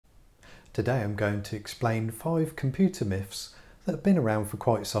Today I'm going to explain 5 computer myths that have been around for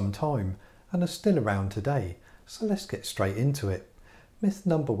quite some time and are still around today, so let's get straight into it. Myth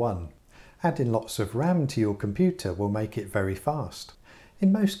number 1. Adding lots of RAM to your computer will make it very fast.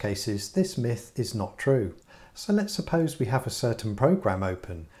 In most cases this myth is not true. So let's suppose we have a certain program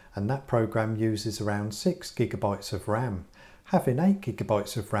open and that program uses around 6 GB of RAM. Having 8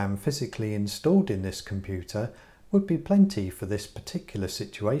 GB of RAM physically installed in this computer would be plenty for this particular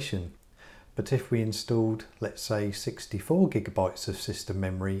situation. But if we installed, let's say, 64 GB of system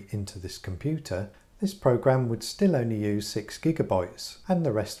memory into this computer, this program would still only use 6 GB and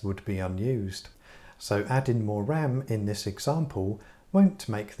the rest would be unused. So adding more RAM in this example won't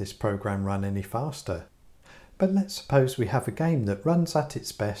make this program run any faster. But let's suppose we have a game that runs at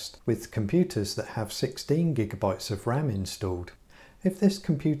its best with computers that have 16 GB of RAM installed. If this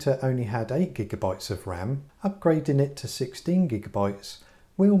computer only had 8 GB of RAM, upgrading it to 16 GB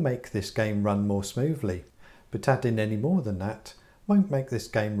will make this game run more smoothly, but adding any more than that won't make this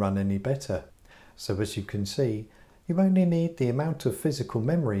game run any better. So as you can see, you only need the amount of physical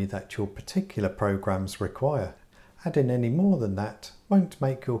memory that your particular programs require. Adding any more than that won't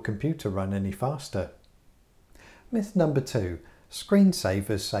make your computer run any faster. Myth number 2.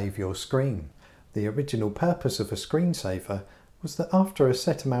 Screensavers save your screen. The original purpose of a screensaver was that after a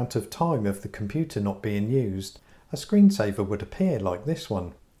set amount of time of the computer not being used, a screensaver would appear like this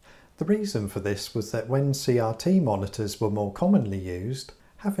one. The reason for this was that when CRT monitors were more commonly used,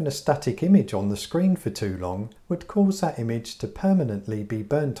 having a static image on the screen for too long would cause that image to permanently be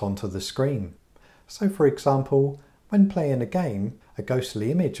burnt onto the screen. So for example, when playing a game, a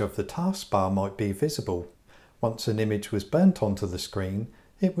ghostly image of the taskbar might be visible. Once an image was burnt onto the screen,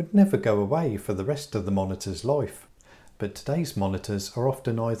 it would never go away for the rest of the monitor's life. But today's monitors are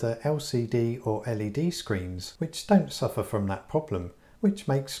often either LCD or LED screens, which don't suffer from that problem, which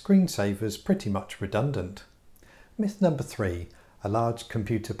makes screensavers pretty much redundant. Myth number 3. A large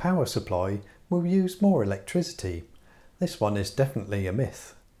computer power supply will use more electricity. This one is definitely a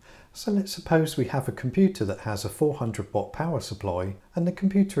myth. So let's suppose we have a computer that has a 400 watt power supply and the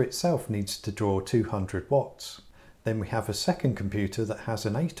computer itself needs to draw 200 watts. Then we have a second computer that has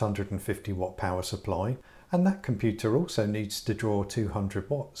an 850 watt power supply and that computer also needs to draw 200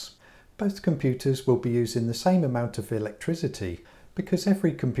 watts. Both computers will be using the same amount of electricity because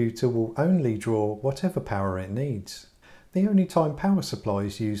every computer will only draw whatever power it needs. The only time power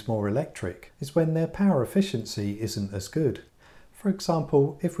supplies use more electric is when their power efficiency isn't as good. For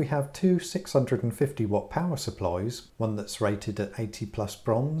example, if we have two 650 watt power supplies, one that's rated at 80 plus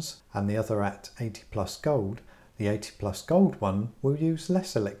bronze and the other at 80 plus gold, the 80 plus gold one will use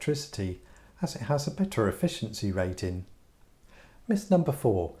less electricity as it has a better efficiency rating. Myth number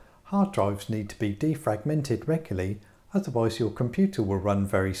 4. Hard drives need to be defragmented regularly, otherwise your computer will run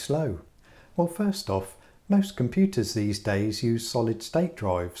very slow. Well, first off, most computers these days use solid-state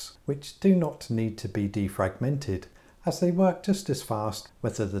drives, which do not need to be defragmented, as they work just as fast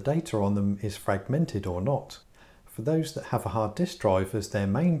whether the data on them is fragmented or not. For those that have a hard disk drive as their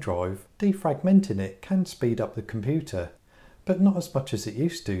main drive, defragmenting it can speed up the computer, but not as much as it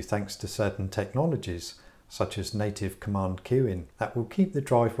used to thanks to certain technologies, such as native command queuing, that will keep the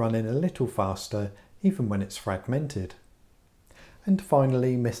drive running a little faster even when it's fragmented. And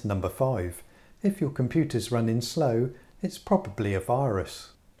finally, myth number 5. If your computer's running slow, it's probably a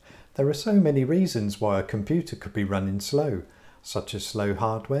virus. There are so many reasons why a computer could be running slow, such as slow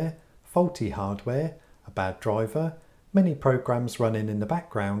hardware, faulty hardware, a bad driver, many programs running in the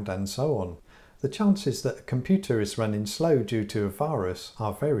background and so on. The chances that a computer is running slow due to a virus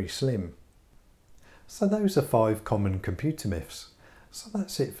are very slim. So those are 5 common computer myths. So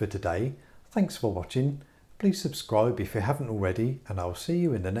that's it for today. Thanks for watching. Please subscribe if you haven't already and I'll see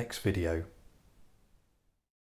you in the next video.